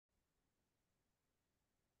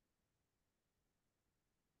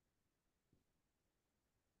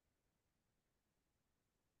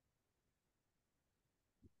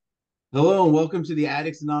Hello and welcome to the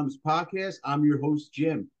Addicts Anonymous podcast. I'm your host,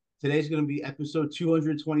 Jim. Today's going to be episode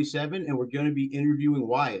 227, and we're going to be interviewing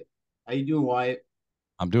Wyatt. How you doing, Wyatt?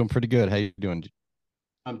 I'm doing pretty good. How you doing?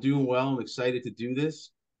 I'm doing well. I'm excited to do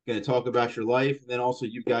this. Going to talk about your life, and then also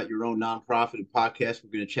you've got your own nonprofit and podcast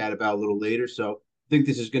we're going to chat about a little later. So I think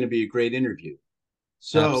this is going to be a great interview.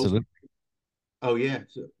 So, Absolutely. oh yeah.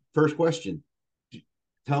 So first question: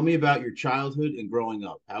 tell me about your childhood and growing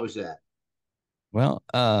up. How was that? Well,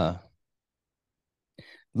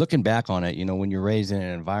 looking back on it, when you're raised in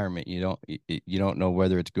an environment, you don't know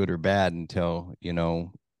whether it's good or bad until,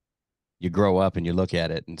 you grow up and you look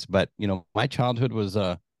at it. But, my childhood was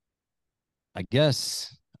I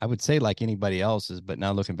guess I would say like anybody else's, but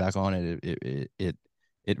now looking back on it,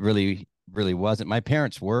 it really wasn't. My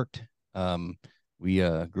parents worked. We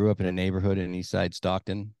grew up in a neighborhood in East Side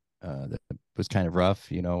Stockton that was kind of rough.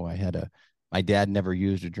 My dad never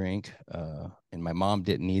used a drink, and my mom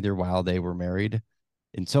didn't either while they were married.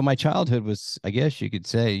 And so my childhood was, I guess you could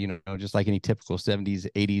say, just like any typical 70s,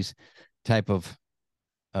 80s type of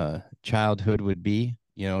childhood would be.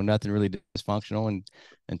 Nothing really dysfunctional, and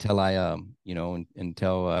until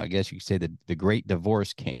until I guess you could say the great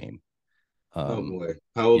divorce came. Oh Um, boy,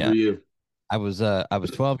 how old were yeah, you? I was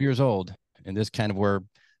 12 years old, and this kind of where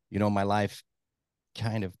my life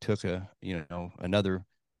kind of took another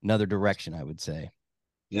direction, I would say.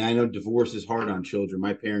 Yeah, I know divorce is hard on children.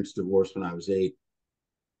 My parents divorced when I was 8.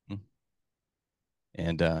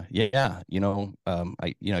 And yeah,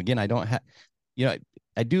 I again I don't have you know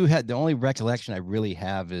I do have the only recollection I really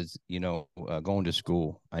have is going to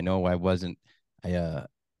school. I know I wasn't I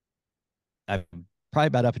probably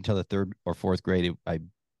about up until the third or fourth grade I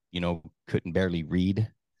couldn't barely read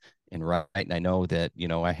and write, and I know that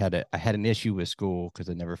I had an issue with school because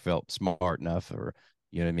I never felt smart enough, or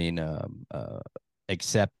you know what I mean,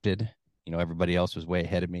 accepted. Everybody else was way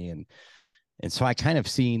ahead of me, and so I kind of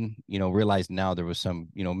realized now there was some,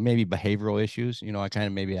 maybe behavioral issues. I kind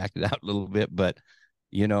of maybe acted out a little bit, but,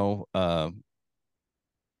 you know, uh,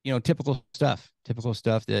 typical stuff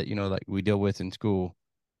that, like we deal with in school.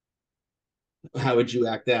 How would you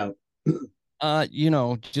act out?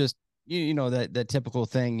 Just, that typical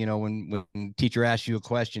thing, when teacher asks you a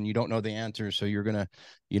question, you don't know the answer. So you're going to,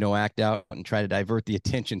 act out and try to divert the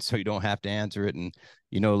attention so you don't have to answer it. And,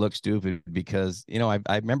 look stupid because,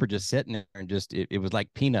 I remember just sitting there and just, it was like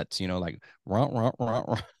peanuts, like, run, run,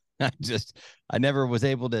 run, run. I never was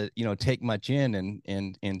able to, take much in.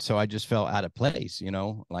 And so I just felt out of place,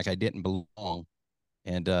 like I didn't belong.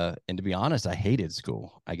 And to be honest, I hated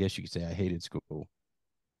school. I guess you could say I hated school.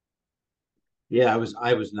 Yeah, I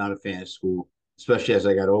was not a fan of school, especially as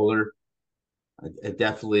I got older. I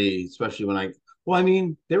definitely, especially when well, I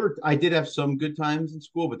mean, I did have some good times in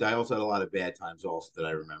school, but I also had a lot of bad times also that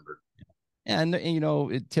I remember. And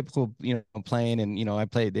typical, playing, and I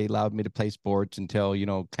played. They allowed me to play sports until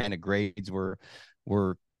kind of grades were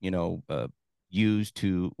used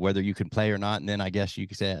to whether you could play or not. And then I guess you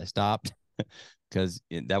could say I stopped because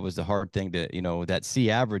that was the hard thing to that C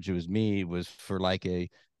average. It was me was for like an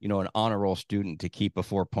honor roll student to keep a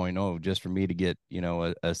 4.0. Just for me to get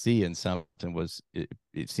a C in something was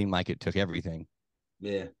it seemed like it took everything.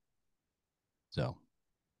 Yeah. So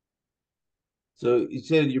So you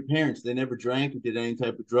said your parents, they never drank or did any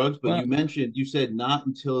type of drugs, but well, you said not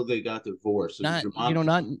until they got divorced. So did not your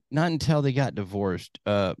mom? not until they got divorced.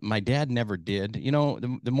 My dad never did.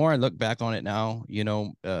 The more I look back on it now, I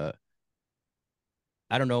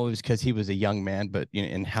don't know, it was because he was a young man, but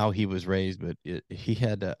and how he was raised, but he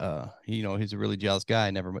had he's a really jealous guy.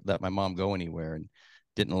 I never let my mom go anywhere and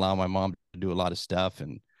didn't allow my mom to do a lot of stuff.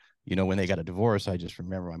 And when they got a divorce, I just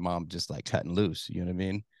remember my mom just like cutting loose. You know what I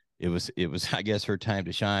mean? It was I guess her time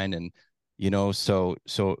to shine. And so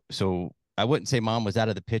I wouldn't say mom was out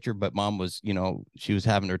of the picture, but mom was, she was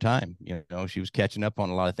having her time. She was catching up on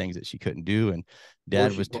a lot of things that she couldn't do, and Or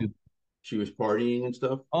dad was too. she was partying and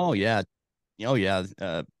stuff? Oh yeah, oh yeah.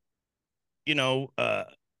 You know, uh,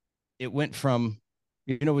 it went from,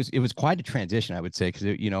 it was quite a transition, I would say, because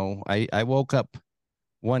I woke up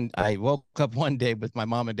one day with my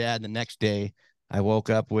mom and dad, and the next day I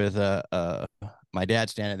woke up with my dad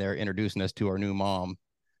standing there introducing us to our new mom.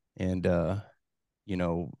 And you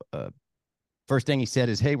know first thing he said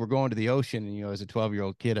is, "Hey, we're going to the ocean." And as a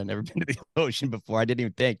 12-year-old kid, I'd never been to the ocean before. I didn't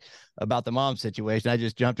even think about the mom situation. I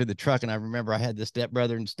just jumped in the truck, and I remember I had the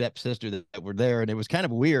stepbrother and stepsister that were there, and it was kind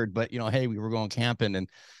of weird, but hey, we were going camping, and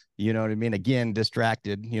you know what I mean? Again,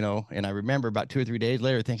 distracted, and I remember about 2 or 3 days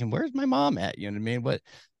later thinking, "Where's my mom at?" You know what I mean?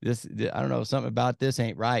 I don't know, something about this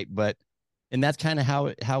ain't right. But and that's kind of how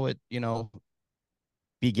it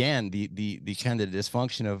began, the kind of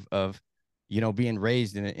dysfunction of being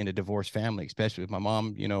raised in a divorced family, especially with my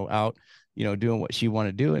mom, out, doing what she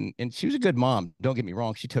wanted to do. And she was a good mom. Don't get me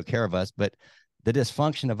wrong. She took care of us, but the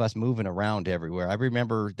dysfunction of us moving around everywhere. I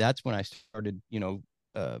remember that's when I started,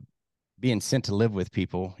 uh, being sent to live with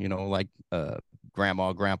people, like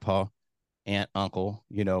grandma, grandpa, aunt, uncle,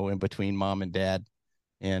 in between mom and dad.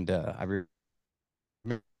 And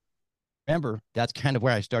remember that's kind of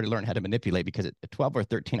where I started learning how to manipulate, because at 12 or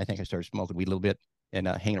 13, I think I started smoking weed a little bit and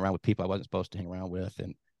hanging around with people I wasn't supposed to hang around with.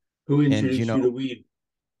 Who And, introduced you to weed?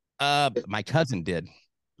 my cousin did.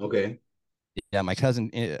 Okay. Yeah. My cousin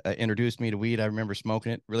introduced me to weed. I remember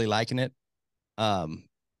smoking it, really liking it. Um,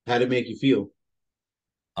 How did it make you feel?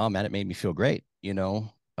 oh man, it made me feel great.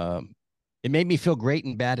 It made me feel great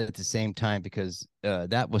and bad at the same time, because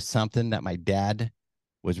that was something that my dad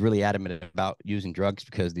was really adamant about, using drugs,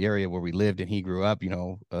 because the area where we lived and he grew up,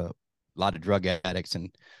 a lot of drug addicts and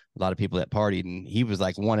a lot of people that partied, and he was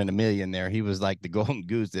like one in a million there. He was like the golden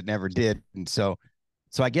goose that never did. And so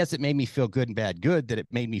I guess it made me feel good and bad. Good that it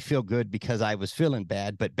made me feel good because I was feeling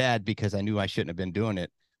bad, but bad because I knew I shouldn't have been doing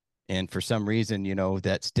it. And for some reason,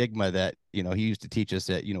 that stigma that, he used to teach us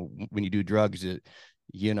that, when you do drugs,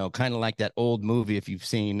 kind of like that old movie, if you've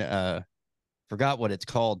seen, forgot what it's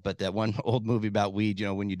called, but that one old movie about weed,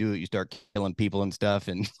 when you do it, you start killing people and stuff.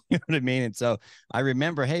 And you know what I mean? And so I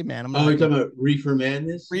remember, hey man, I'm Oh, not, you're talking about Reefer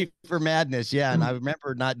Madness? Reefer Madness. Yeah. And I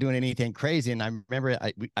remember not doing anything crazy. And I remember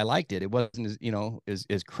I liked it. It wasn't as,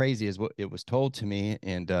 as crazy as what it was told to me.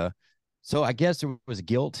 And, so I guess there was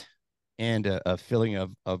guilt and a feeling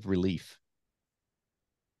of relief.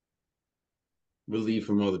 Relief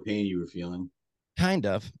from all the pain you were feeling. Kind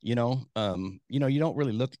of, you don't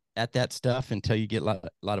really look at that stuff until you get a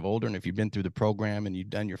lot of older. And if you've been through the program and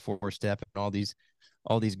you've done your 4-step and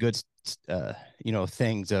all these good,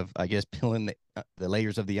 things of, I guess, peeling the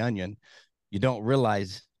layers of the onion, you don't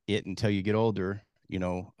realize it until you get older,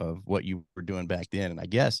 of what you were doing back then. And I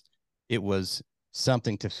guess it was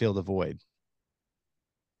something to fill the void.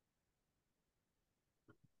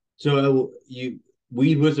 So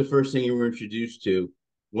weed was the first thing you were introduced to.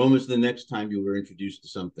 When was the next time you were introduced to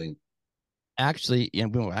something? Actually,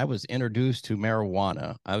 when I was introduced to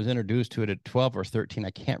marijuana, I was introduced to it at 12 or 13.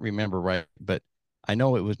 I can't remember right, but I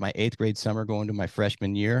know it was my 8th grade summer going to my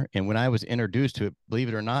freshman year. And when I was introduced to it, believe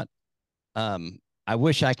it or not, I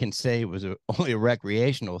wish I can say it was only a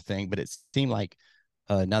recreational thing, but it seemed like,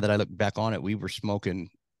 now that I look back on it, we were smoking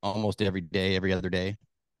almost every day, every other day.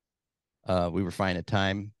 We were finding a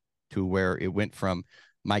time to where it went from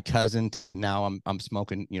my cousin to now I'm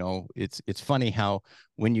smoking. It's funny how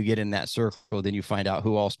when you get in that circle, then you find out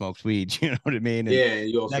who all smokes weed. You know what I mean? And Yeah,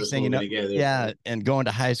 you all start next thing you smoking know, together. yeah. And going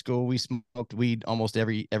to high school, we smoked weed almost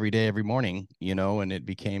every day, every morning. And it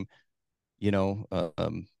became,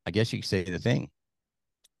 I guess you could say the thing.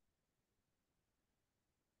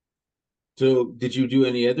 So, did you do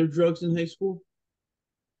any other drugs in high school?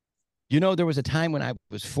 There was a time when I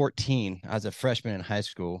was 14, I was a freshman in high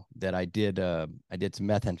school, that I did some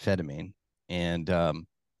methamphetamine. And I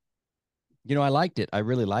liked it. I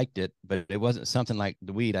really liked it, but it wasn't something like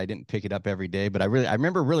the weed. I didn't pick it up every day, but I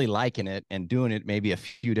remember really liking it and doing it maybe a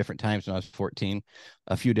few different times when I was 14,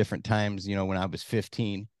 a few different times, when I was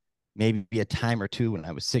 15, maybe a time or two when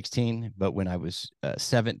I was 16, but when I was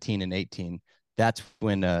 17 and 18, that's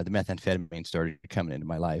when the methamphetamine started coming into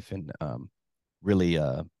my life and really,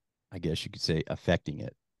 I guess you could say, affecting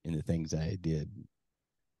it in the things I did.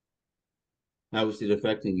 How was it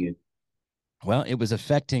affecting you? Well, it was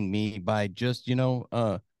affecting me by just,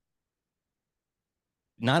 not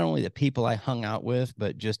only the people I hung out with,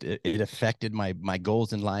 but just it affected my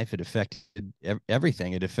goals in life. It affected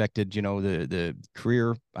everything. It affected, the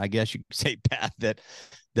career, I guess you could say, path that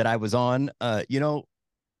I was on.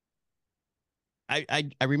 I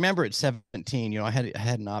remember at 17, I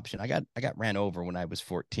had an option. I got ran over when I was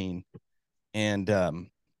 14. And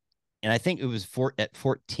I think it was at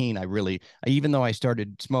 14, even though I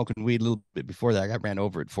started smoking weed a little bit before that, I got ran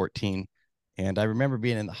over at 14. And I remember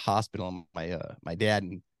being in the hospital, and my dad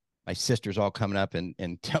and my sisters all coming up and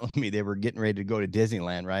telling me they were getting ready to go to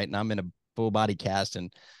Disneyland, right? And I'm in a full body cast,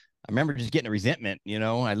 and I remember just getting a resentment.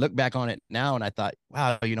 I look back on it now and I thought,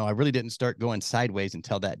 wow, I really didn't start going sideways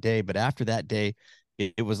until that day. But after that day,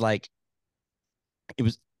 it was like it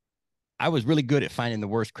was I was really good at finding the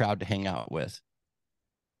worst crowd to hang out with.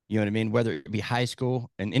 You know what I mean? Whether it be high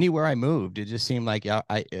school and anywhere I moved, it just seemed like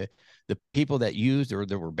the people that used or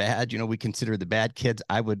that were bad, we consider the bad kids.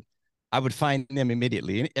 I would find them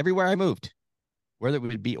immediately everywhere I moved, whether it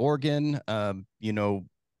would be Oregon,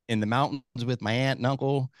 in the mountains with my aunt and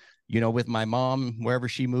uncle, with my mom, wherever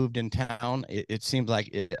she moved in town, it seemed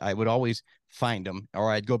like I would always find them,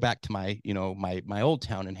 or I'd go back to my, my old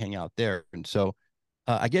town and hang out there. And so,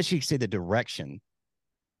 I guess you could say the direction,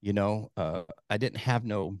 I didn't have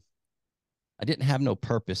no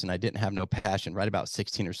purpose, and I didn't have no passion right about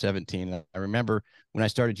 16 or 17. I remember when I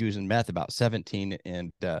started using meth about 17,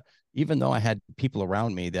 and even though I had people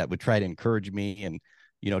around me that would try to encourage me and,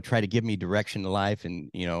 try to give me direction to life, and,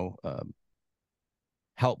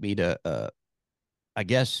 help me to, I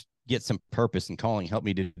guess, get some purpose and calling, help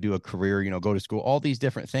me to do a career, go to school, all these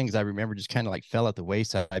different things. I remember just kind of like fell at the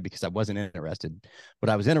wayside because I wasn't interested.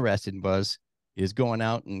 What I was interested in is going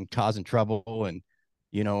out and causing trouble, and,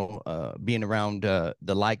 being around the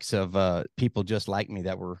likes of people just like me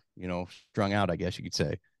that were, strung out, I guess you could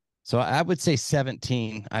say. So I would say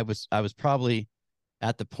 17. I was probably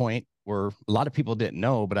at the point where a lot of people didn't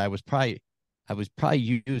know, but I was probably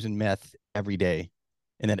using meth every day.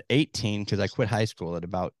 And then at 18, because I quit high school at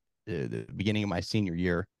about the beginning of my senior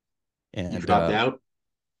year, You and dropped out?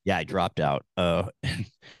 yeah, I dropped out.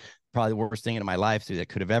 Probably the worst thing in my life that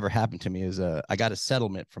could have ever happened to me is I got a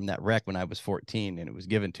settlement from that wreck when I was 14, and it was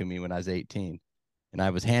given to me when I was 18, and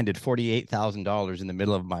I was handed $48,000 in the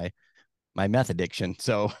middle of my meth addiction.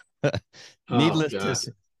 So, Oh needless to God.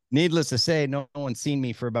 needless to say, no one's seen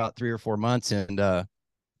me for about 3 or 4 months, and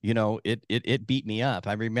it beat me up.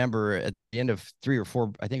 I remember at the end of 3 or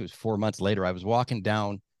 4, I think it was 4 months later, I was walking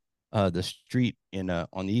down the street in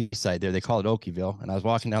on the east side there. They call it Okieville, and I was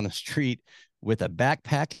walking down the street with a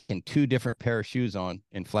backpack and two different pair of shoes on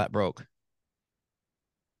and flat broke,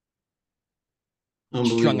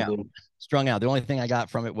 strung out, Unbelievable. strung out. The only thing I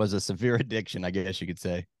got from it was a severe addiction, I guess you could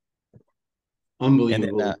say. And then,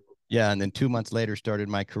 Unbelievable. yeah, and then 2 months later started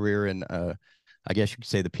my career in, I guess you could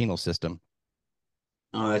say, the penal system.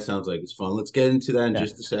 Oh, that sounds like it's fun. Let's get into that in Yeah,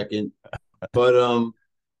 just a second. But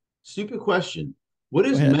stupid question. What go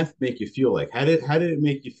does ahead. meth make you feel like? How did it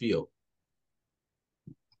make you feel?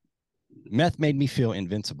 Meth made me feel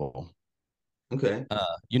invincible. Okay. Kind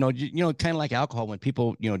of like alcohol. When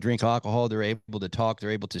people, drink alcohol, they're able to talk,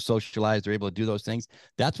 they're able to socialize, they're able to do those things.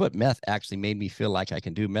 That's what meth actually made me feel like I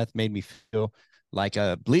can do. Meth made me feel like,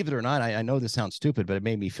 believe it or not, I know this sounds stupid, but it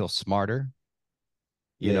made me feel smarter.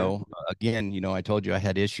 Yeah. Again, I told you I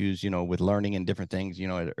had issues, with learning and different things,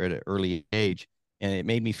 at an early age, and it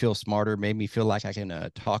made me feel smarter, made me feel like I can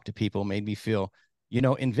talk to people, made me feel,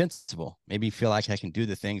 invincible, made me feel like I can do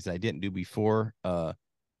the things that I didn't do before.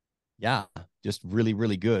 Yeah, just really,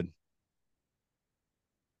 really good.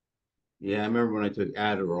 Yeah. I remember when I took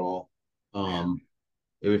Adderall, um,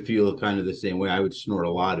 it would feel kind of the same way. I would snort a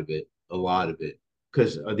lot of it,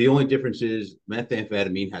 because the only difference is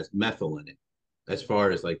methamphetamine has methyl in it, as far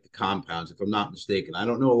as like the compounds, if I'm not mistaken. I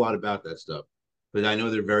don't know a lot about that stuff, but I know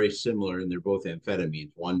they're very similar and they're both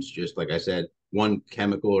amphetamines. One's just like I said, one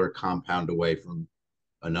chemical or compound away from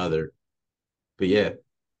another. But yeah,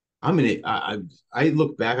 I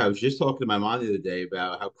look back. I was just talking to my mom the other day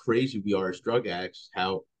about how crazy we are as drug addicts.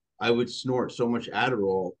 How I would snort so much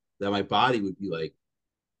Adderall that my body would be like,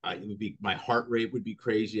 it would be my heart rate would be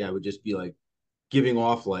crazy. I would just be like giving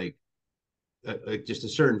off like just a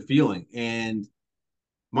certain feeling. And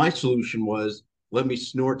my solution was let me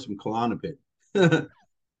snort some Klonopin, and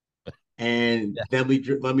Yeah. then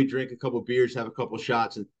let me drink a couple of beers, have a couple of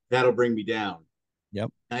shots, and that'll bring me down. Yep.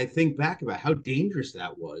 And I think back about how dangerous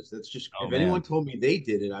that was. That's just Oh if anyone man. told me they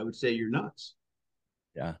did it, I would say you're nuts.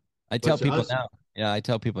 Yeah. I But tell to people us, now. Yeah, I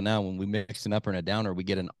tell people now when we mix an upper and a downer, we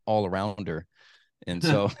get an all arounder. And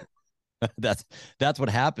so that's that's what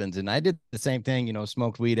happens. And I did the same thing,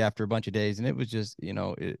 smoked weed after a bunch of days, and it was just,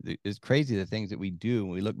 it's crazy the things that we do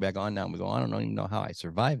when we look back on now and we go, I don't even know how I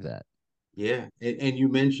survived that. yeah. And you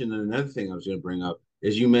mentioned another thing I was going to bring up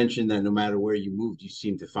is you mentioned that no matter where you moved, you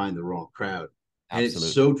seem to find the wrong crowd. And it's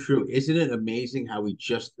Absolutely. so true. Isn't it amazing how we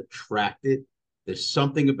just attract it? There's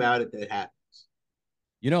something about it that happens.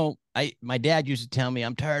 I my dad used to tell me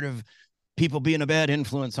I'm tired of people being a bad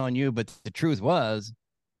influence on you, but the truth was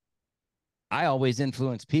I always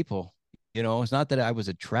influenced people. It's not that I was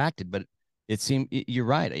attracted, but it seemed you're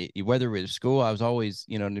right. Whether it was school, I was always,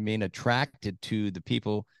 what I mean, attracted to the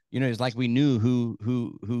people. It's like we knew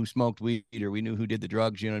who smoked weed, or we knew who did the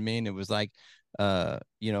drugs. You know what I mean? It was like, a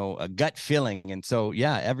gut feeling. And so,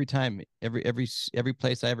 yeah, every time, every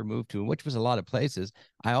place I ever moved to, which was a lot of places,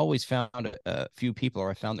 I always found a few people, or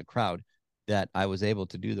I found the crowd that I was able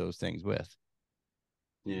to do those things with.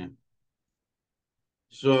 Yeah.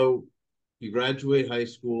 So you graduate high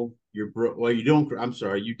school. You're broke. Well, you don't. I'm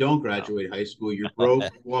sorry, you don't graduate high school. You're broke,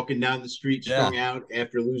 walking down the street, Yeah. strung out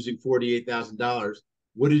after losing $48,000.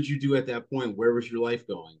 What did you do at that point? Where was your life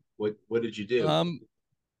going? What did you do? Um,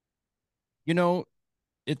 You know,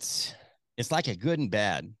 it's it's like a good and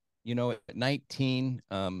bad. At 19,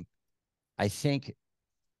 I think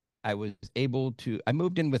I was able to. I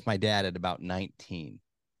moved in with my dad at about 19,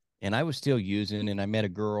 and I was still using. And I met a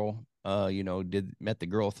girl. Did met the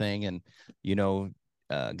girl thing, and you know,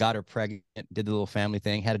 got her pregnant. Did the little family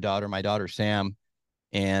thing. Had a daughter. My daughter Sam,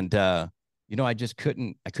 and I just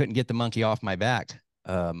couldn't. I couldn't get the monkey off my back.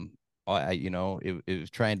 It was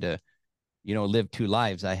trying to live two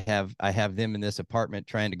lives. I have them in this apartment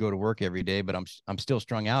trying to go to work every day, but I'm still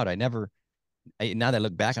strung out. Now that I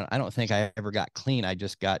look back on it, I don't think I ever got clean. I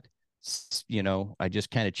just got, I just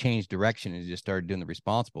kind of changed direction and just started doing the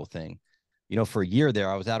responsible thing. For a year there,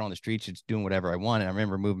 I was out on the streets just doing whatever I wanted. I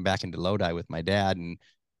remember moving back into Lodi with my dad, and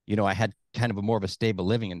I had kind of a more of a stable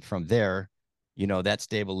living. And from there, that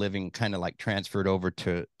stable living kind of like transferred over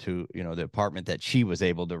to the apartment that she was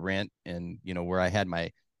able to rent, and where I had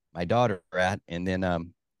my daughter at. And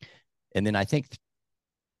then I think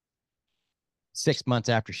 6 months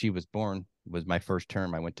after she was born was my first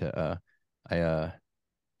term. I went to I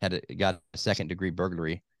got a second degree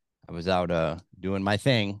burglary. I was out doing my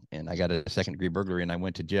thing, and I got a second degree burglary, and I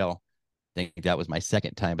went to jail. I think that was my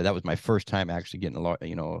second time, but that was my first time actually getting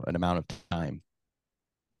an amount of time.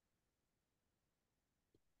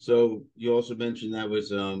 So you also mentioned that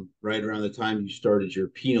was right around the time you started your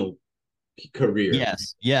penal career.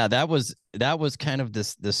 Yes, yeah, that was kind of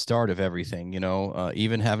the start of everything.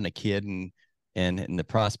 Even having a kid and the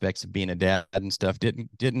prospects of being a dad and stuff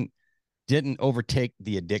didn't overtake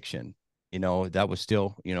the addiction. That was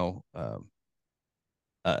still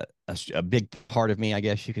a big part of me, I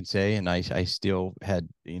guess you could say, and I still had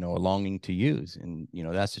a longing to use, and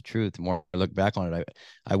that's the truth. The more I look back on it,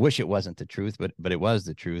 I wish it wasn't the truth, but it was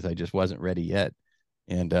the truth. I just wasn't ready yet,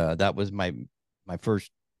 and that was my first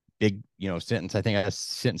big sentence. I think I was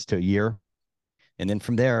sentenced to a year, and then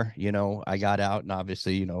from there, I got out, and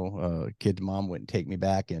obviously, kid's mom wouldn't take me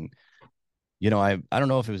back, and I don't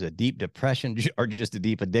know if it was a deep depression or just a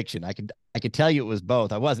deep addiction. I could tell you it was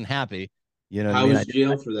both. I wasn't happy. You know what I How mean? was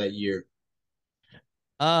jail for that year?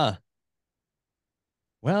 Uh,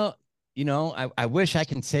 well, I wish I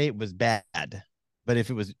can say it was bad, but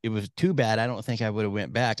if it was too bad, I don't think I would have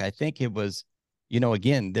went back. I think it was,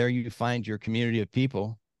 again, there you find your community of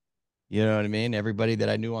people. You know what I mean? Everybody that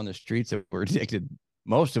I knew on the streets that were addicted,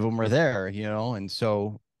 most of them were there, and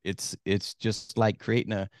so it's just like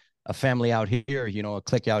creating a family out here, a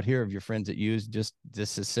clique out here of your friends that use just the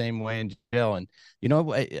same way in jail. And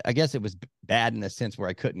I guess it was bad in the sense where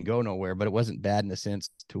I couldn't go nowhere, but it wasn't bad in the sense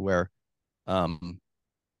to where um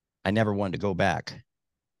I never wanted to go back,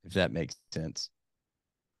 if that makes sense.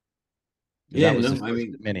 Yeah, That was the no,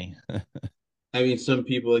 first of many. some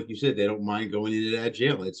people, like you said, they don't mind going into that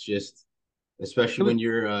jail. It's just, especially It was, when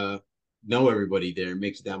you're know everybody there, it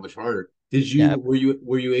makes it that much harder. Did you yeah.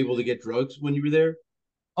 were you able to get drugs when you were there?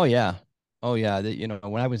 Oh yeah. Oh yeah.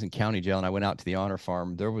 When I was in county jail and I went out to the honor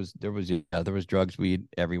farm, there was drugs, weed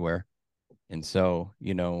everywhere. And so,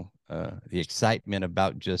 the excitement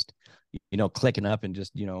about just, clicking up and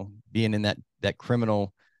just, being in that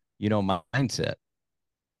criminal, mindset.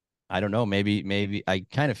 I don't know. Maybe I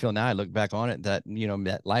kind of feel now I look back on it that,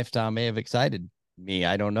 that lifestyle may have excited me.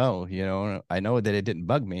 I don't know. I know that it didn't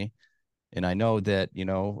bug me. And I know that,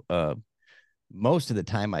 most of the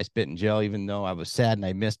time I spent in jail, even though I was sad and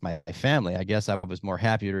I missed my family, I guess I was more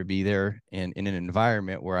happier to be there in an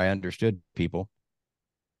environment where I understood people.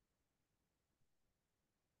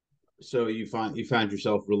 So you found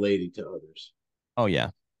yourself relating to others. Oh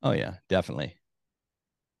yeah. Oh yeah, definitely.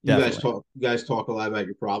 You guys Definitely. talk a lot about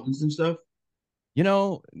your problems and stuff.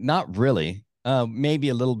 Not really. Maybe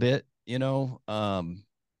a little bit, there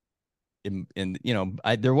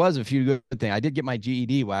was a few good things. I did get my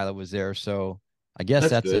GED while I was there, so I guess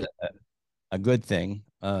That's that's good. a good thing.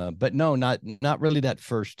 But no, not really that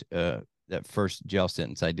first jail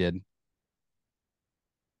sentence I did.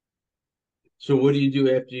 So what do you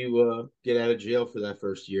do after you get out of jail for that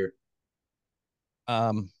first year?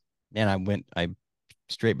 Um, and I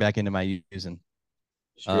straight back into my using.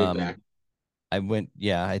 Straight Um, back.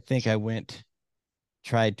 yeah, I think I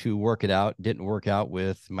tried to work it out, didn't work out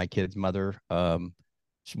with my kid's mother.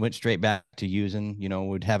 Went straight back to using,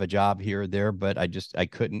 would have a job here or there, but I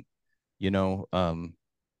couldn't, you know, um,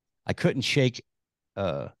 I couldn't shake,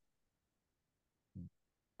 uh,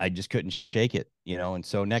 I just couldn't shake it, and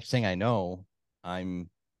so next thing I know, I'm,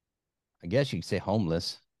 I guess you could say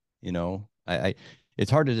homeless, it's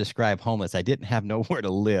hard to describe homeless. I didn't have nowhere to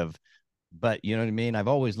live, but you know what I mean? I've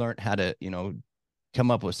always learned how to, come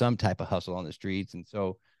up with some type of hustle on the streets. And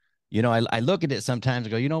so, I look at it sometimes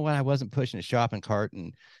and go, you know what? I wasn't pushing a shopping cart,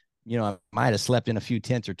 and, I might have slept in a few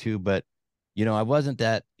tents or two, but I wasn't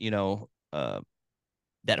that,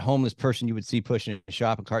 that homeless person you would see pushing a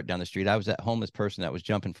shopping cart down the street. I was that homeless person that was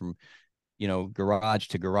jumping from, garage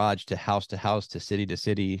to house to house to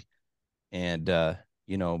city, and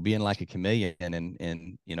being like a chameleon,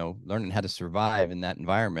 and learning how to survive in that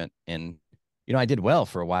environment. And I did well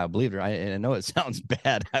for a while, believe it or not. And I know it sounds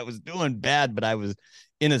bad. I was doing bad, but I was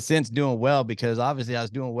in a sense doing well, because obviously I was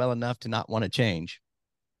doing well enough to not want to change.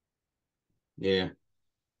 Yeah.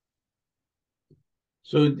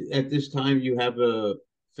 So at this time you have a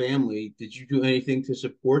family. Did you do anything to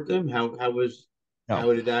support them? No,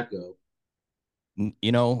 how did that go?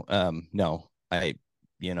 no,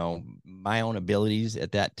 my own abilities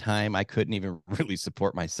at that time, I couldn't even really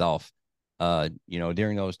support myself.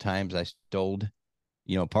 During those times I stole.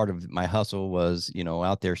 Part of my hustle was,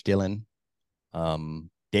 out there stealing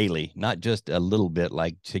daily, not just a little bit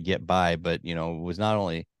like to get by, but, it was not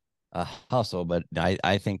only a hustle, but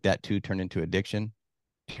I think that too turned into addiction,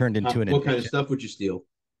 turned into an What kind of addiction. stuff would you steal?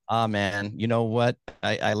 Ah, man, you know what?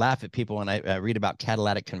 I laugh at people when I read about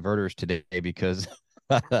catalytic converters today, because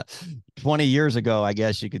 20 years ago, I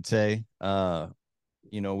guess you could say,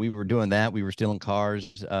 we were doing that. We were stealing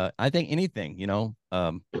cars. I think anything,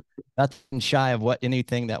 nothing shy of what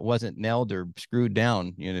anything that wasn't nailed or screwed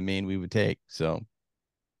down, you know what I mean, we would take. So,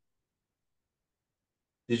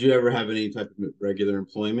 Did you ever have any type of regular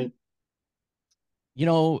employment? you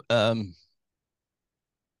know, um,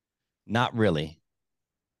 not really.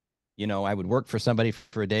 I would work for somebody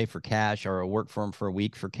for a day for cash, or work for them for a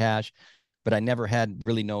week for cash, but I never had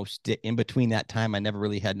really in between that time. I never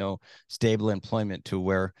really had no stable employment to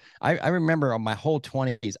where I remember on my whole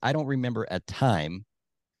 20s, I don't remember a time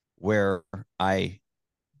where I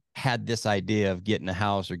had this idea of getting a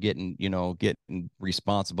house, or getting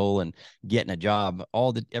responsible and getting a job.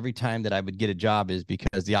 Every time that I would get a job is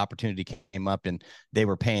because the opportunity came up and they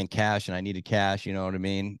were paying cash and I needed cash, you know what I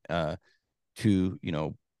mean? To,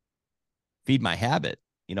 feed my habit.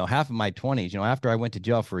 Half of my 20s, after I went to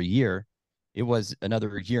jail for a year, it was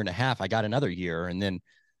another year and a half. I got another year. And then,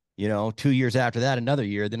 2 years after that, another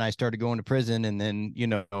year. Then I started going to prison. And then,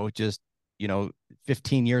 just, you know,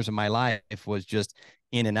 15 years of my life was just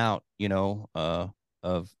in and out,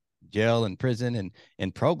 of jail and prison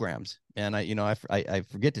and programs. And I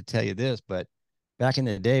forget to tell you this, but back in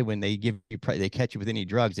the day when they catch you with any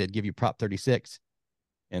drugs, they'd give you Prop 36.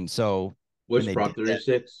 And so when What's they did Prop that,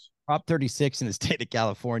 36? Prop 36 in the state of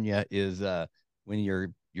California is when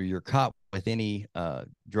you're caught with any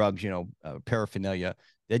drugs, paraphernalia,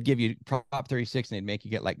 they'd give you Prop 36 and they'd make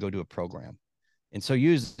you go to a program. And so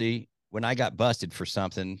usually when I got busted for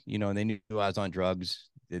something, and they knew I was on drugs,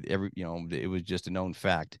 it was just a known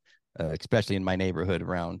fact, especially in my neighborhood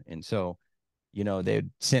around. And so, they'd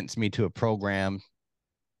sentence me to a program,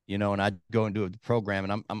 and I'd go and do a program.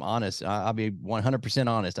 And I'm honest. I'll be 100%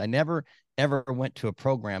 honest. I never ever went to a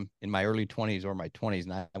program in my early 20s or my 20s,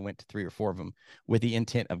 and I went to 3 or 4 of them with the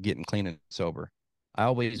intent of getting clean and sober. I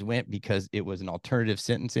always went because it was an alternative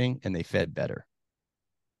sentencing and they fed better.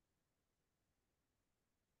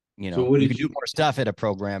 So what You could did do you more stuff at a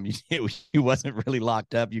program. You wasn't really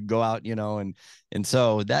locked up. You'd go out, and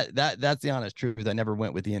so that's the honest truth. I never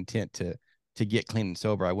went with the intent to get clean and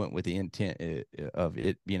sober. I went with the intent of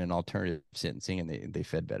it being an alternative sentencing, and they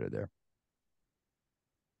fed better there.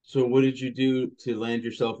 so what did you do to land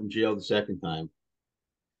yourself in jail the second time?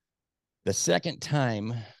 The second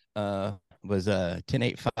time was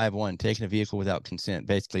 10851, taking a vehicle without consent,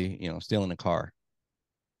 basically, stealing a car,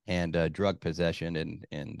 and drug possession,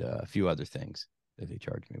 and a few other things that they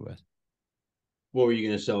charged me with. What were you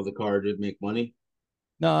going to sell the car to make money?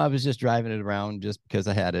 No, I was just driving it around just because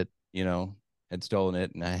I had it, had stolen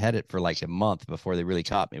it, and I had it for like a month before they really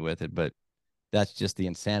caught me with it. But that's just the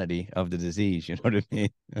insanity of the disease, you know what I mean?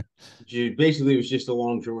 Basically, it was just a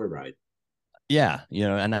long joyride. Yeah,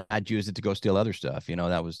 and I'd use it to go steal other stuff.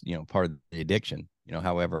 That was, part of the addiction.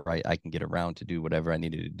 However, I can get around to do whatever I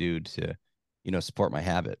needed to do to, support my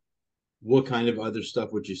habit. What kind of other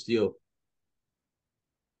stuff would you steal?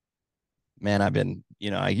 Man, I've been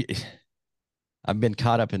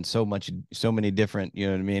caught up in so many different, you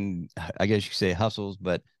know what I mean? I guess you could say hustles,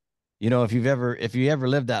 but if you ever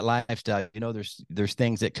lived that lifestyle, there's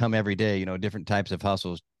things that come every day, different types of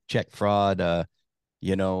hustles, check fraud,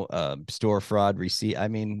 store fraud, receipt. I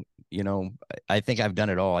mean, I think I've done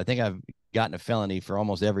it all. I think I've gotten a felony for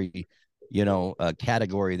almost every,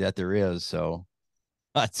 category that there is. So,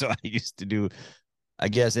 so I used to do, I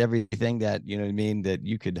guess, everything that, you know what I mean, that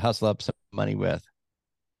you could hustle up some money with.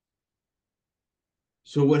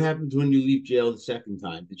 So what happens when you leave jail the second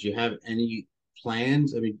time? Did you have any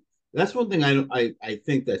plans? I mean, That's one thing I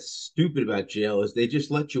think that's stupid about jail is they just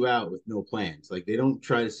let you out with no plans. Like they don't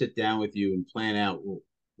try to sit down with you and plan out, well,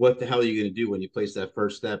 what the hell are you going to do when you place that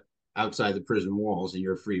first step outside the prison walls and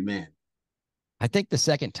you're a free man. I think the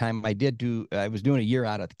second time I was doing a year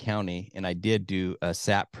out at the county, and I did do a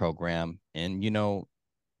SAP program. And,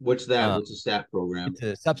 What's that? um, What's a stat program? it's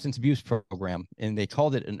a substance abuse program, and they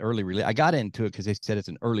called it an early release. I got into it because they said it's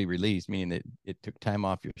an early release, meaning that it took time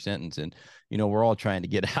off your sentence. And, we're all trying to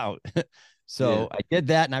get out. Yeah. So I did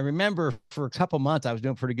that. And I remember for a couple months, I was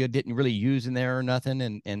doing pretty good, didn't really use in there or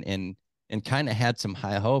nothing. And kind of had some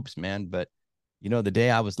high hopes, man. But, the day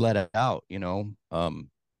I was let out,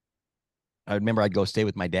 I remember I'd go stay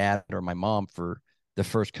with my dad or my mom for the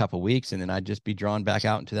first couple weeks, and then I'd just be drawn back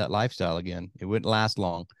out into that lifestyle again. It wouldn't last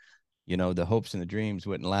long. The hopes and the dreams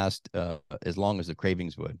wouldn't last as long as the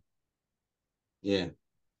cravings would. Yeah.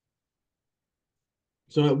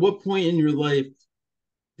 So at what point in your life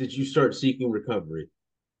did you start seeking recovery?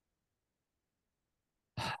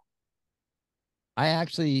 I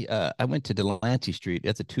went to Delancey Street.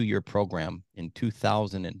 That's a 2-year program in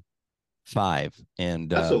 2005. And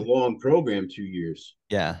That's a long program, 2 years.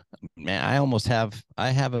 yeah, man, I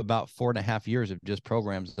have about 4.5 years of just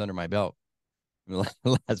programs under my belt.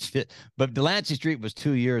 But Delancey Street was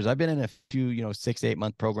 2 years. I've been in a few, 6 to 8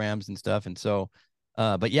 month programs and stuff. And so,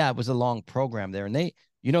 but yeah, it was a long program there. And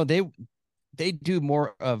they do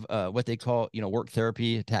more of what they call, work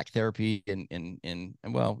therapy, attack therapy, and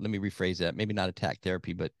well, let me rephrase that. Maybe not attack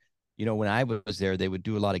therapy, but when I was there, they would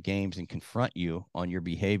do a lot of games and confront you on your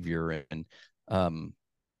behavior and um,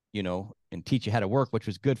 and teach you how to work, which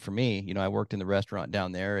was good for me. I worked in the restaurant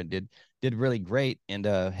down there and did really great, and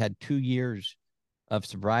had 2 years of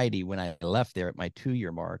sobriety when I left there at my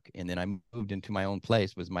 2-year mark. And then I moved into my own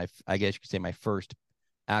place, was I guess you could say my first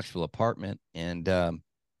actual apartment. And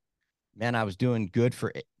man, I was doing good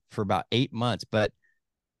for about 8 months. But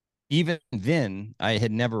even then, I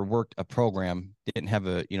had never worked a program,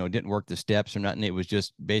 didn't work the steps or nothing. It was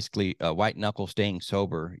just basically a white knuckle staying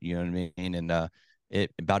sober. You know what I mean? And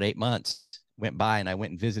it about 8 months went by, and I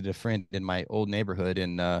went and visited a friend in my old neighborhood,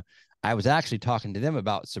 and I was actually talking to them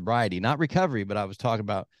about sobriety, not recovery, but I was talking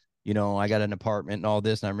about, I got an apartment and all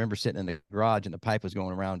this. And I remember sitting in the garage, and the pipe was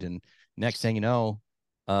going around. And next thing you know,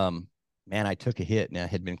 man, I took a hit, and I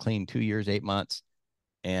had been clean 2 years, 8 months.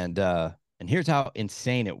 And here's how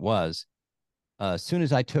insane it was. As soon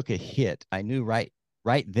as I took a hit, I knew right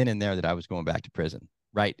then and there that I was going back to prison,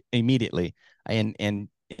 right immediately. And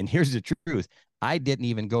here's the truth. I didn't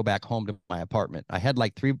even go back home to my apartment. I had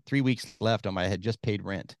like three weeks left on my, I had just paid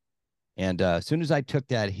rent. And as soon as I took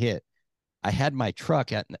that hit, I had my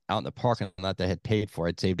truck out in the parking lot that I had paid for.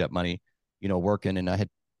 I'd saved up money, working, and I had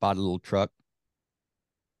bought a little truck.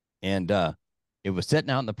 And it was sitting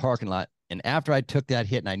out in the parking lot. And after I took that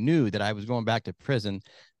hit and I knew that I was going back to prison,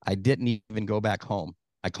 I didn't even go back home.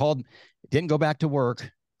 Didn't go back to work,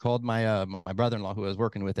 called my brother-in-law who I was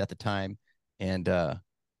working with at the time, and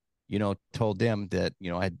told them that,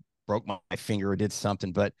 I had broke my finger or did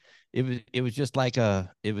something. But it was just like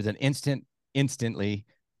it was an instantly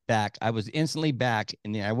back. I was instantly back,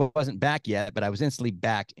 and I wasn't back yet, but I was instantly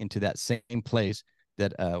back into that same place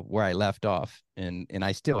that where I left off. And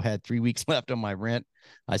I still had 3 weeks left on my rent.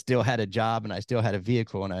 I still had a job, and I still had a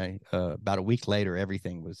vehicle. And I about a week later,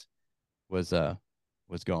 everything was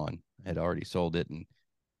gone. I had already sold it, and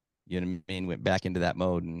went back into that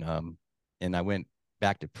mode. And I went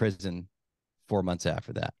back to prison 4 months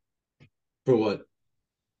after that. For what?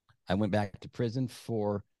 I went back to prison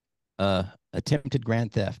for attempted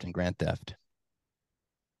grand theft and grand theft.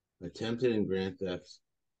 Attempted and grand theft.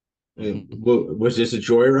 I mean, was this a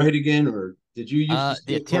joyride again, or did you used to The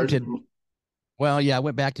steal cars attempted. from? Well, yeah, I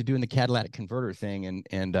went back to doing the catalytic converter thing,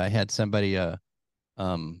 and I had somebody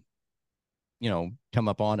um come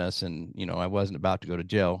up on us, and I wasn't about to go to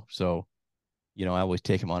jail, so I always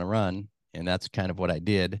take them on a run, and that's kind of what I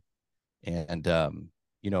did. And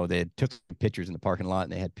they had took pictures in the parking lot,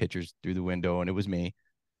 and they had pictures through the window, and it was me.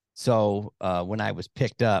 So when I was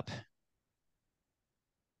picked up,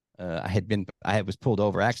 I was pulled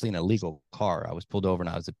over actually in a legal car. I was pulled over, and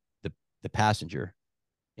I was the passenger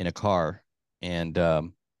in a car. And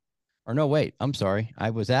or no, wait, I'm sorry.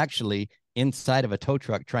 I was actually inside of a tow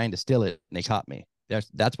truck trying to steal it, and they caught me.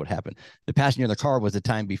 That's what happened. The passenger in the car was the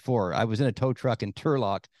time before. I was in a tow truck in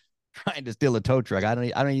Turlock trying to steal a tow truck. I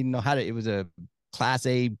don't even know how to. It was a Class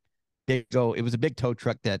A it was a big tow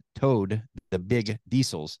truck that towed the big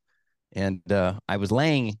diesels. And I was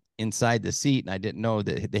laying inside the seat, and I didn't know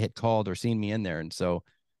that they had called or seen me in there. And so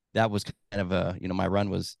that was kind of my run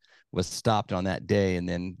was stopped on that day. And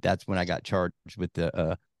then that's when I got charged with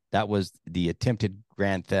the That was the attempted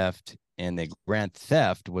grand theft, and the grand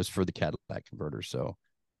theft was for the Cadillac converter. So,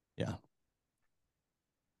 yeah.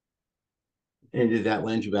 And did that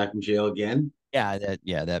land you back in jail again?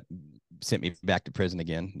 That sent me back to prison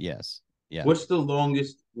again. Yes. Yeah. What's the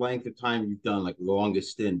longest length of time you've done, like the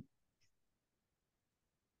longest stint?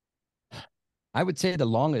 I would say the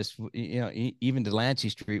longest, even Delancey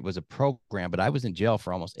Street was a program, but I was in jail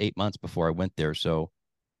for almost 8 months before I went there. So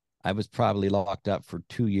I was probably locked up for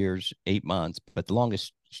 2 years, 8 months. But the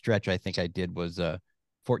longest stretch I think I did was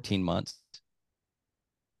 14 months.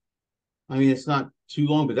 I mean, it's not too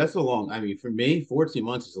long, but that's a long. I mean, for me, 14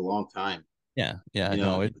 months is a long time. Yeah. Yeah. You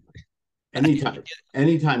No, know, anytime,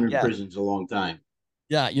 anytime in yeah. prison is a long time.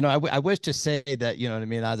 Yeah, I wish to say that, you know what I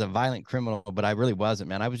mean, I was a violent criminal, but I really wasn't,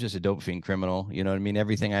 man. I was just a dope fiend criminal. You know what I mean?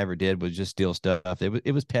 Everything I ever did was just steal stuff.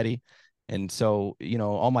 It was petty. And so,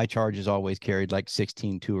 all my charges always carried like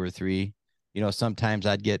 16, 2 or 3. Sometimes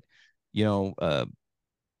I'd you know, uh,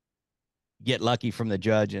 get lucky from the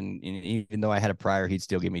judge, and even though I had a prior, he'd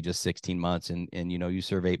still give me just 16 months. And you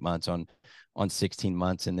serve 8 months on 16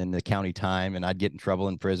 months, and then the county time, and I'd get in trouble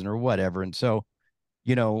in prison or whatever. And so,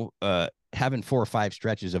 having 4 or 5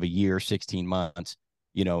 stretches of a year, 16 months,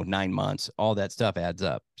 9 months, all that stuff adds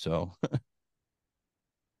up. So,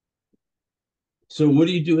 So, what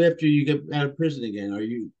do you do after you get out of prison again? Are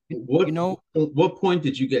you you know, what point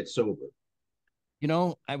did you get sober?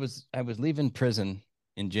 I was leaving prison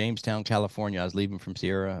in Jamestown, California. I was leaving from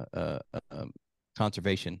Sierra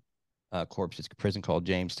Conservation Corps. It's a prison called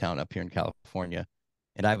Jamestown up here in California.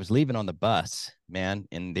 And I was leaving on the bus, man,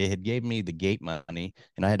 and they had gave me the gate money,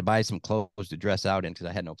 and I had to buy some clothes to dress out in because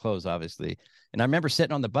I had no clothes, obviously. And I remember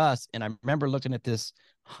sitting on the bus, and I remember looking at this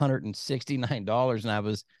 $169, and I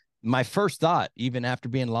was my first thought, even after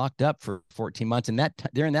being locked up for 14 months, and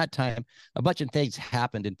during that time, a bunch of things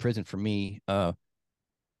happened in prison for me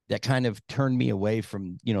that kind of turned me away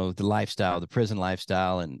from the lifestyle, the prison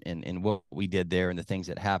lifestyle, and what we did there, and the things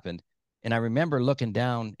that happened. And I remember looking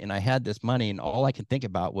down, and I had this money, and all I could think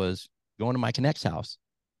about was going to my connect's house.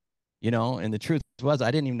 And the truth was,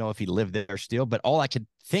 I didn't even know if he lived there still, but all I could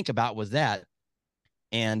think about was that.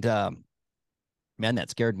 And man,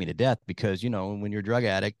 that scared me to death because when you're a drug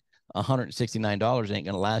addict, $169 ain't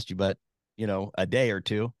gonna last you but a day or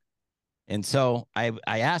two. And so I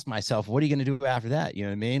asked myself, what are you going to do after that? You know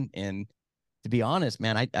what I mean? And to be honest,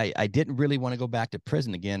 man, I didn't really want to go back to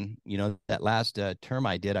prison again. That last term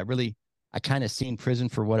I did, I kind of seen prison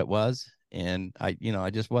for what it was. And I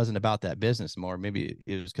just wasn't about that business more. Maybe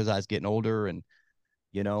it was because I was getting older and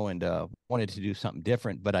wanted to do something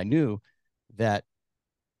different. But I knew that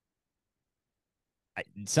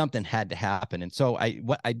something had to happen. And so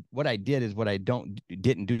what I did is what I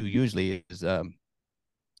didn't do usually is I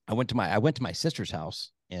went to my sister's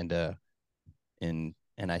house, and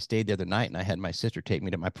I stayed there the night, and I had my sister take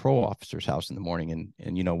me to my parole officer's house in the morning.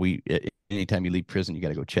 And we anytime you leave prison, you got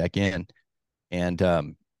to go check in.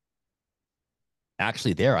 And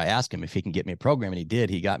actually there I asked him if he can get me a program, and he did.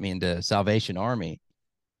 He got me into Salvation Army,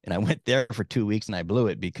 and I went there for 2 weeks, and I blew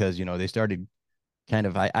it because they started kind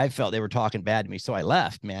of I felt they were talking bad to me. So I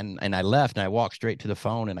left, man. And I left, and I walked straight to the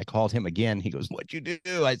phone, and I called him again. He goes, "What'd you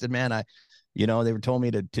do?" I said, "Man, they were told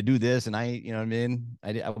me to do this." And you know what I mean?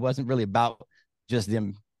 I wasn't really about just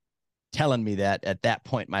them telling me that at that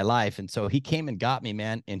point in my life. And so he came and got me,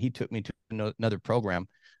 man. And he took me to another program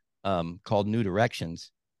called New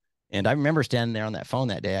Directions. And I remember standing there on that phone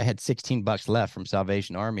that day. I had $16 left from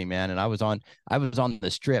Salvation Army, man. And I was on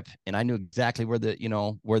the strip, and I knew exactly where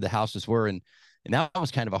the houses were. And that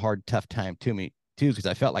was kind of a hard, tough time to me too, because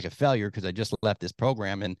I felt like a failure because I just left this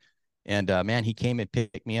program. And man, he came and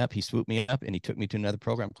picked me up. He swooped me up, and he took me to another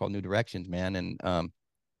program called New Directions, man.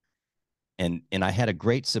 And I had a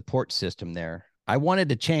great support system there. I wanted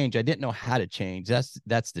to change. I didn't know how to change.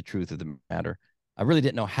 That's the truth of the matter. I really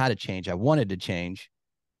didn't know how to change. I wanted to change.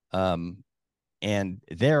 And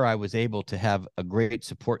there I was able to have a great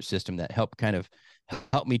support system that helped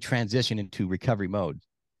help me transition into recovery mode.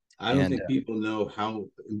 I don't think people know how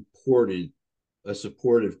important a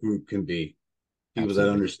supportive group can be. People absolutely.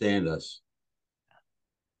 That understand us.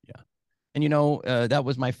 Yeah. And, that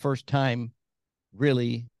was my first time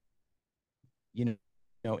really,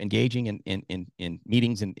 engaging in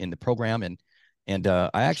meetings in the program. And I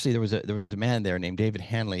actually, there was a man there named David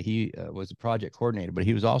Hanley. He was a project coordinator, but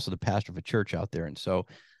he was also the pastor of a church out there. And so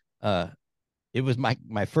it was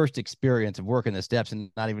my first experience of working the steps,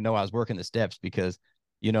 and not even know I was working the steps because,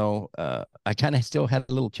 I kind of still had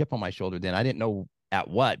a little chip on my shoulder then. I didn't know at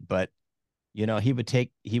what, but,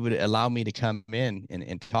 he would allow me to come in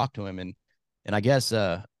and talk to him. And I guess,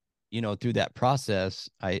 through that process,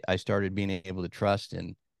 I started being able to trust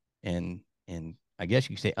and and I guess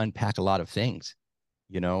you could say unpack a lot of things,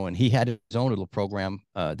 and he had his own little program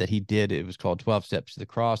that he did. It was called 12 Steps to the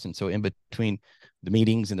Cross. And so in between the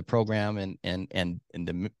meetings and the program and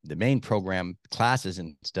the main program classes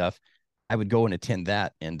and stuff, I would go and attend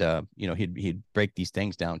that. And, he'd break these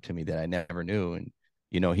things down to me that I never knew. And,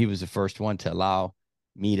 he was the first one to allow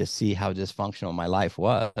me to see how dysfunctional my life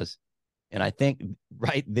was. And I think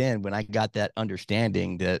right then, when I got that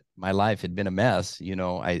understanding that my life had been a mess,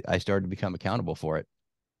 I started to become accountable for it.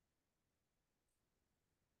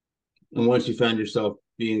 And once you found yourself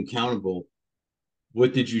being accountable,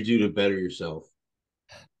 what did you do to better yourself?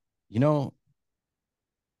 You know,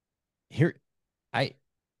 here, I,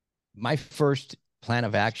 my first plan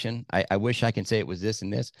of action, I wish I can say it was this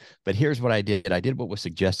and this, but here's what I did. I did what was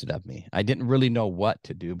suggested of me. I didn't really know what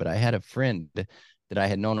to do, but I had a friend that I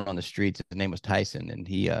had known on the streets. His name was Tyson, and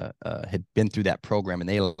he had been through that program, and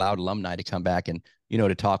they allowed alumni to come back and,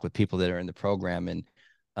 to talk with people that are in the program.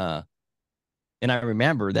 Uh, and I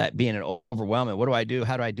remember that being an overwhelming. What do I do?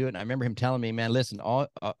 How do I do it? And I remember him telling me, man, listen,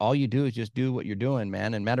 all you do is just do what you're doing,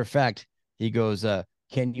 man. And matter of fact, he goes,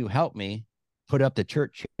 can you help me put up the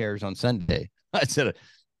church chairs on Sunday? I said,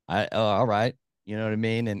 all right. You know what I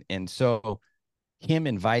mean? And so him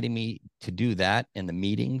inviting me to do that in the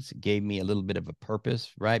meetings gave me a little bit of a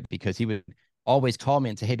purpose, right? Because he would always call me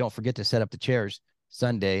and say, hey, don't forget to set up the chairs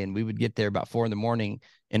Sunday. And we would get there about 4 a.m.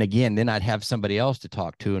 And again, then I'd have somebody else to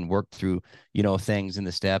talk to and work through, things in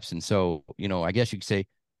the steps. And so, I guess you could say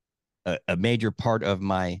a major part of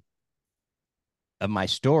my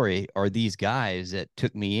story are these guys that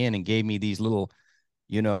took me in and gave me these little,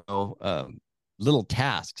 little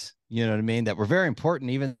tasks, you know what I mean, that were very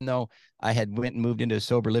important. Even though I had went and moved into a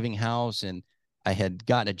sober living house and I had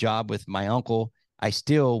gotten a job with my uncle, I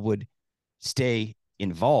still would stay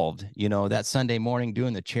involved. That Sunday morning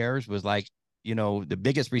doing the chairs was like, the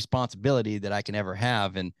biggest responsibility that I can ever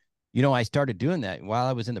have. And, I started doing that while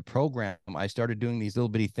I was in the program. I started doing these little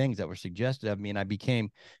bitty things that were suggested of me, and I became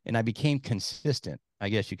consistent, I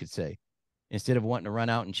guess you could say. Instead of wanting to run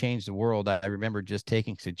out and change the world, I remember just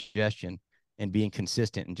taking suggestion and being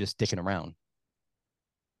consistent and just sticking around.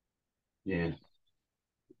 Yeah.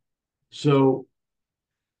 So,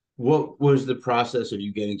 what was the process of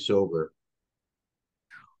you getting sober?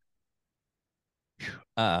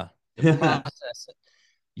 The process,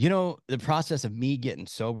 the process of me getting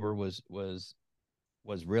sober was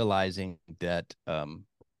realizing that,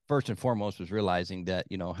 first and foremost, was realizing that,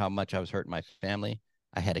 how much I was hurting my family.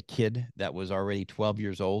 I had a kid that was already 12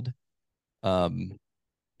 years old. Um,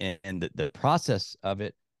 and the process of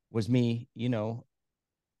it was me,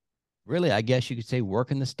 really, I guess you could say,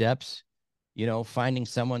 working the steps, finding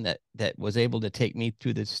someone that was able to take me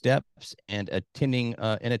through the steps and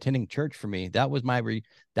attending church for me. That was my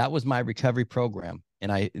recovery program.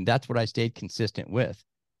 And that's what I stayed consistent with.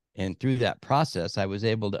 And through that process, I was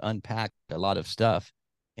able to unpack a lot of stuff.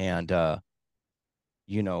 And,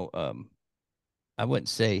 you know, um, I wouldn't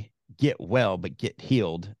say get well, but get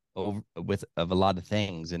healed of a lot of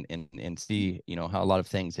things, and see, how a lot of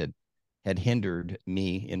things had hindered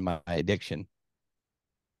me in my addiction.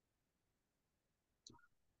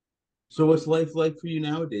 So, what's life like for you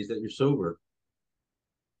nowadays that you're sober?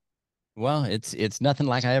 Well, it's nothing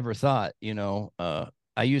like I ever thought.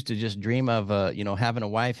 I used to just dream of having a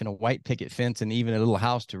wife and a white picket fence and even a little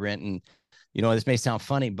house to rent. And this may sound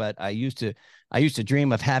funny, but I used to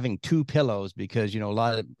dream of having two pillows because a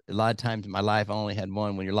lot of times in my life I only had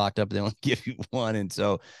one. When you're locked up, they only give you one. And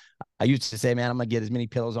so I used to say, man, I'm gonna get as many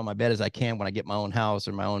pillows on my bed as I can when I get my own house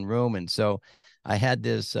or my own room. And so I had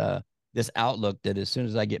this outlook that as soon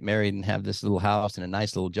as I get married and have this little house and a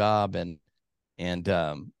nice little job and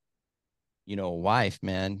wife,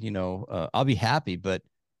 man, I'll be happy. But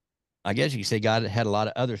I guess you could say God had a lot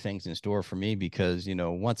of other things in store for me because,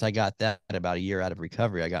 once I got that about a year out of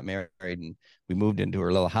recovery, I got married and we moved into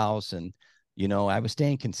our little house. And, I was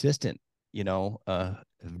staying consistent, of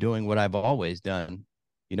doing what I've always done.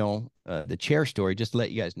 The chair story, just to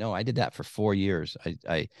let you guys know, I did that for 4 years.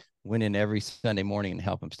 I went in every Sunday morning and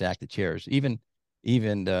helped them stack the chairs. Even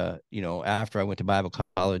after I went to Bible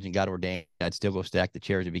college and got ordained, I'd still go stack the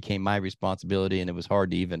chairs. It became my responsibility, and it was hard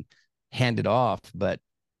to even hand it off. But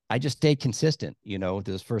I just stayed consistent.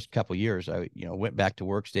 Those first couple of years, I went back to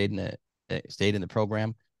work, stayed in the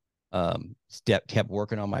program, kept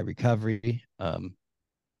working on my recovery, and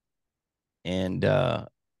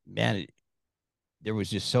man, there was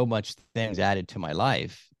just so much things added to my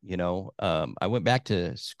life. I went back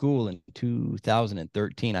to school in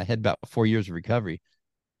 2013. I had about 4 years of recovery,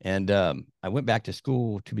 and I went back to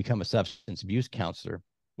school to become a substance abuse counselor.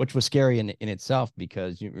 which was scary in itself,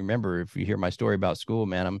 because you remember, if you hear my story about school,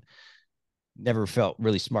 man, I'm never felt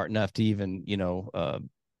really smart enough to even,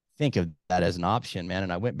 think of that as an option, man.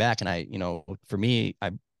 And I went back and for me,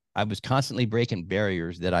 I was constantly breaking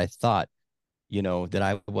barriers that I thought, that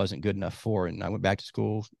I wasn't good enough for. And I went back to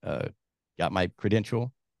school, got my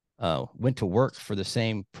credential, went to work for the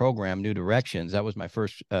same program, New Directions. That was my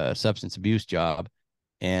first substance abuse job.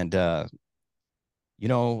 And, I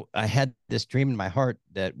had this dream in my heart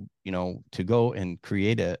that, to go and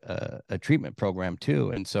create a treatment program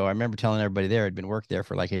too. And so I remember telling everybody there, I'd been working there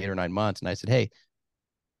for like 8 or 9 months. And I said, hey,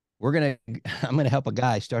 I'm going to help a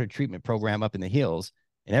guy start a treatment program up in the hills.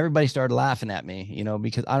 And everybody started laughing at me,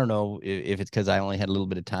 because I don't know if it's because I only had a little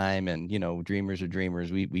bit of time, and, dreamers are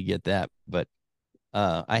dreamers. We get that. But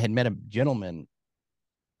I had met a gentleman.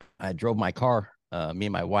 I drove my car. Me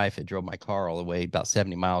and my wife had drove my car all the way about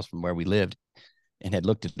 70 miles from where we lived, and had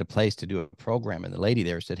looked at the place to do a program. And the lady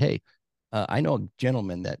there said, hey, I know a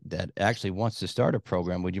gentleman that actually wants to start a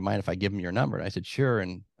program. Would you mind if I give him your number? And I said, sure.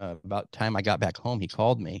 And about time I got back home, he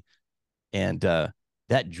called me. And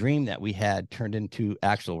that dream that we had turned into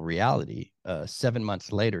actual reality. 7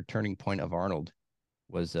 months later, Turning Point of Arnold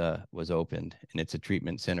was opened, and it's a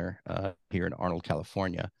treatment center here in Arnold,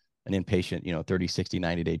 California, an inpatient, 30, 60,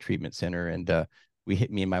 90-day treatment center. And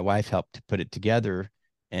me and my wife helped to put it together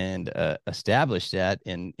and establish that.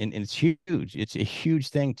 And it's huge. It's a huge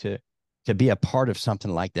thing to be a part of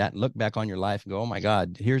something like that, and look back on your life and go, oh my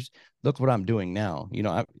God, look what I'm doing now.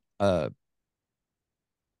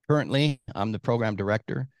 Currently, I'm the program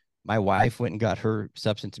director. My wife went and got her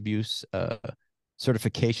substance abuse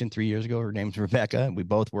certification 3 years ago. Her name's Rebecca. We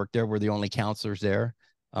both work there. We're the only counselors there.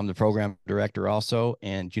 I'm the program director also.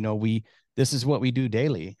 And, this is what we do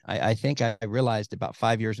daily. I think I realized about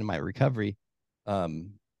 5 years in my recovery,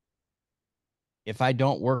 if I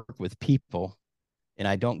don't work with people and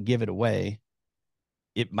I don't give it away,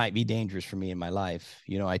 it might be dangerous for me in my life.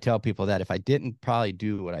 I tell people that if I didn't probably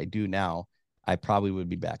do what I do now, I probably would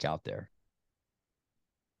be back out there.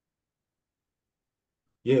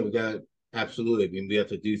 Yeah, absolutely. I mean, we have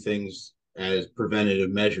to do things as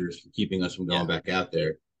preventative measures for keeping us from going back out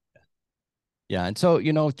there. Yeah. And so,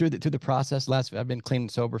 through the process, I've been clean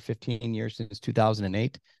and sober 15 years, since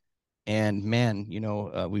 2008. And man,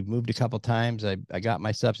 we've moved a couple times. I got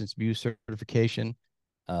my substance abuse certification,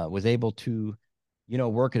 was able to,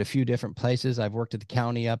 work at a few different places. I've worked at the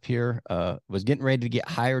county up here, was getting ready to get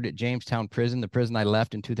hired at Jamestown Prison, the prison I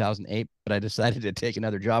left in 2008, but I decided to take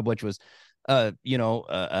another job, which was,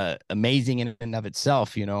 amazing in and of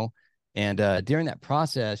itself, and during that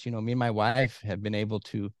process, me and my wife have been able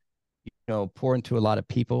to, pour into a lot of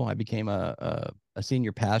people. I became a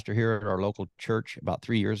senior pastor here at our local church about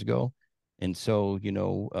 3 years ago. And so,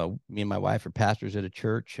 me and my wife are pastors at a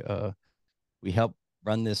church. We help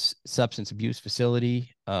run this substance abuse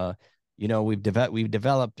facility. We've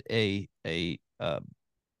developed a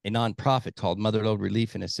nonprofit called Motherlode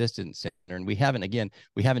Relief and Assistance Center. And we haven't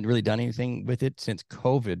really done anything with it since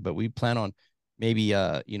COVID, but we plan on maybe,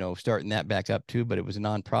 starting that back up too. But it was a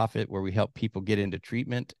nonprofit where we help people get into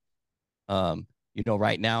treatment.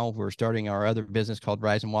 Right now we're starting our other business called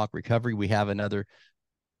Rise and Walk Recovery. We have a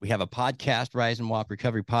podcast, Rise and Walk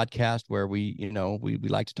Recovery podcast, where we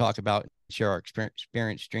like to talk about, share our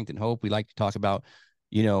experience, strength, and hope. We like to talk about,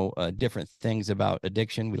 different things about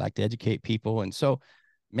addiction. We like to educate people. And so,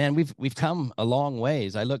 man, we've come a long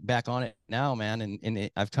ways. I look back on it now, man, and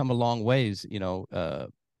I've come a long ways,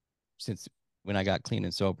 since when I got clean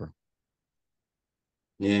and sober.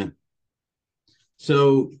 Yeah.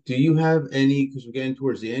 So do you have any, because we're getting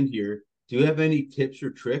towards the end here, do you have any tips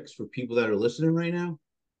or tricks for people that are listening right now?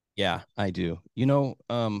 Yeah, I do.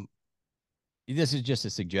 This is just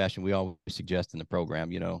a suggestion. We always suggest in the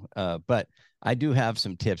program, but I do have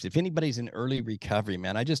some tips. If anybody's in early recovery,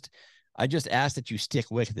 man, I just ask that you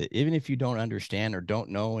stick with it, even if you don't understand or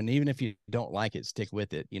don't know. And even if you don't like it, stick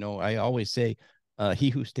with it. I always say,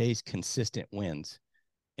 he who stays consistent wins.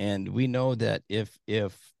 And we know that if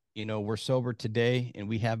we're sober today and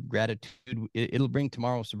we have gratitude, it'll bring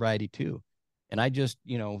tomorrow's sobriety too. And I just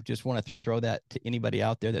want to throw that to anybody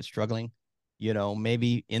out there that's struggling,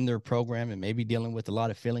 maybe in their program and maybe dealing with a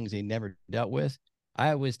lot of feelings they never dealt with.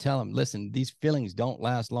 I always tell them, listen, these feelings don't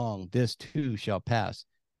last long. This too shall pass.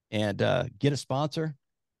 And get a sponsor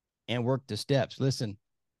and work the steps. Listen,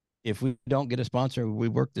 if we don't get a sponsor, we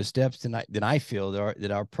work the steps, then I feel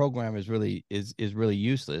that our program is really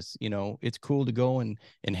useless. It's cool to go and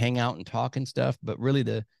hang out and talk and stuff, but really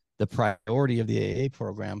the priority of the AA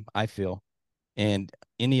program, I feel, and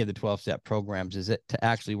any of the 12-step programs, is it to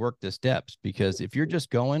actually work the steps. Because if you're just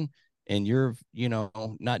going and you're,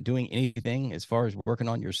 not doing anything as far as working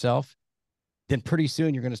on yourself, then pretty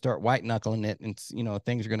soon you're going to start white knuckling it, and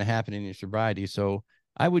things are going to happen in your sobriety. So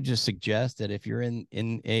I would just suggest that if you're in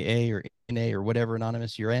AA or NA or whatever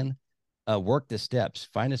anonymous you're in, work the steps,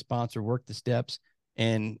 find a sponsor, work the steps,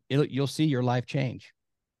 and you'll see your life change.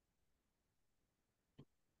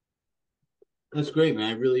 That's great, man.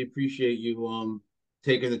 I really appreciate you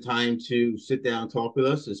taking the time to sit down and talk with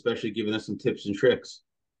us, especially giving us some tips and tricks.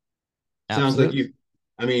 Sounds like Absolutely. you,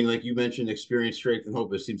 I mean, like you mentioned, experience, strength, and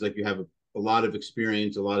hope. It seems like you have a lot of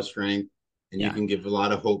experience, a lot of strength, and you Yeah. can give a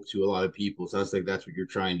lot of hope to a lot of people. Sounds like that's what you're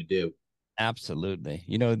trying to do. Absolutely.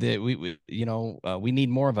 That we need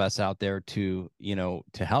more of us out there to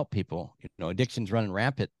help people. Addiction's running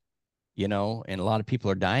rampant, and a lot of people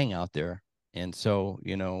are dying out there. And so,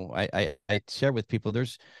 I share with people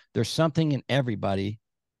there's something in everybody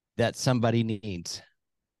that somebody needs.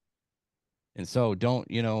 And so don't,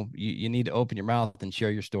 you need to open your mouth and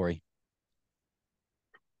share your story.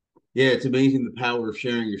 Yeah, it's amazing the power of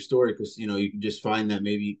sharing your story because you can just find that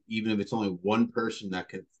maybe even if it's only one person that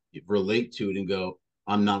can relate to it and go,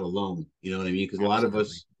 "I'm not alone." You know what I mean? Because a lot of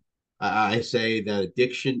Absolutely. us, I say that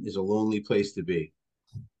addiction is a lonely place to be,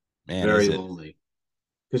 Man, is very it? lonely.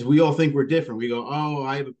 Because we all think we're different. We go, "Oh,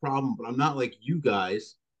 I have a problem, but I'm not like you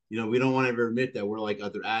guys." We don't want to ever admit that we're like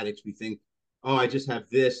other addicts. We think, "Oh, I just have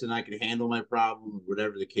this and I can handle my problem,"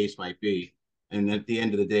 whatever the case might be. And at the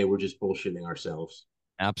end of the day, we're just bullshitting ourselves.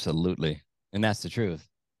 Absolutely. And that's the truth.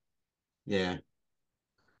 Yeah.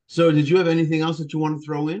 So, did you have anything else that you want to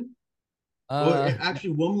throw in? Or Uh,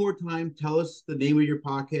 actually, one more time, tell us the name of your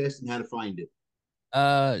podcast and how to find it.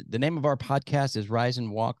 the name of our podcast is Rise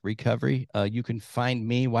and Walk Recovery. You can find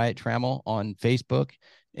me, Wyatt Trammell, on Facebook,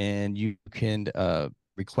 and you can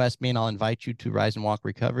request me, and I'll invite you to Rise and Walk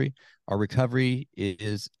Recovery. Our recovery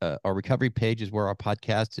page is where our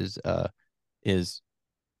podcast is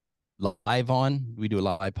live on. We do a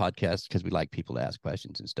live podcast because we like people to ask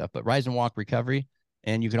questions and stuff. But Rise and Walk Recovery,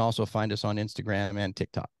 and you can also find us on Instagram and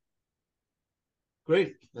TikTok.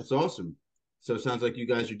 Great. That's awesome. So, it sounds like you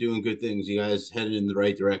guys are doing good things. You guys headed in the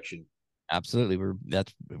right direction. Absolutely,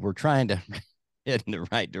 we're trying to head in the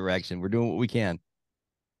right direction. We're doing what we can.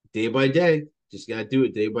 Day by day. Just got to do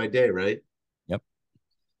it day by day, right? Yep.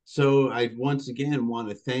 So, I once again want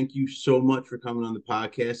to thank you so much for coming on the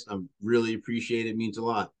podcast. I really appreciate it. It means a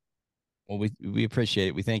lot. Well, we appreciate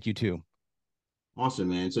it. We thank you too. Awesome,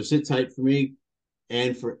 man. So, sit tight for me.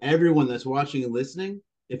 And for everyone that's watching and listening,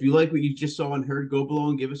 if you like what you just saw and heard, go below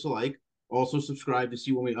and give us a like. Also, subscribe to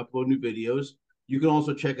see when we upload new videos. You can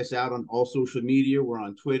also check us out on all social media. We're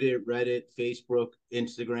on Twitter, Reddit, Facebook,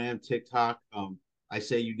 Instagram, TikTok. I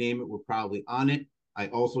say you name it, we're probably on it. I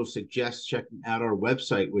also suggest checking out our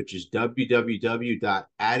website, which is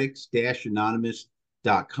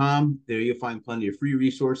www.addicts-anonymous.com. There you'll find plenty of free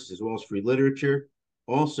resources as well as free literature.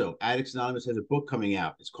 Also, Addicts Anonymous has a book coming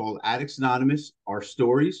out. It's called Addicts Anonymous, Our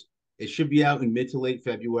Stories. It should be out in mid to late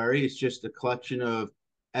February. It's just a collection of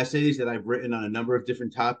essays that I've written on a number of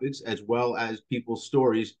different topics, as well as people's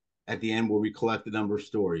stories at the end where we collect a number of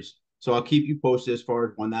stories. So I'll keep you posted as far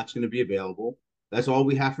as when that's going to be available. That's all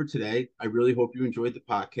we have for today. I really hope you enjoyed the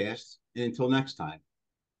podcast. And until next time.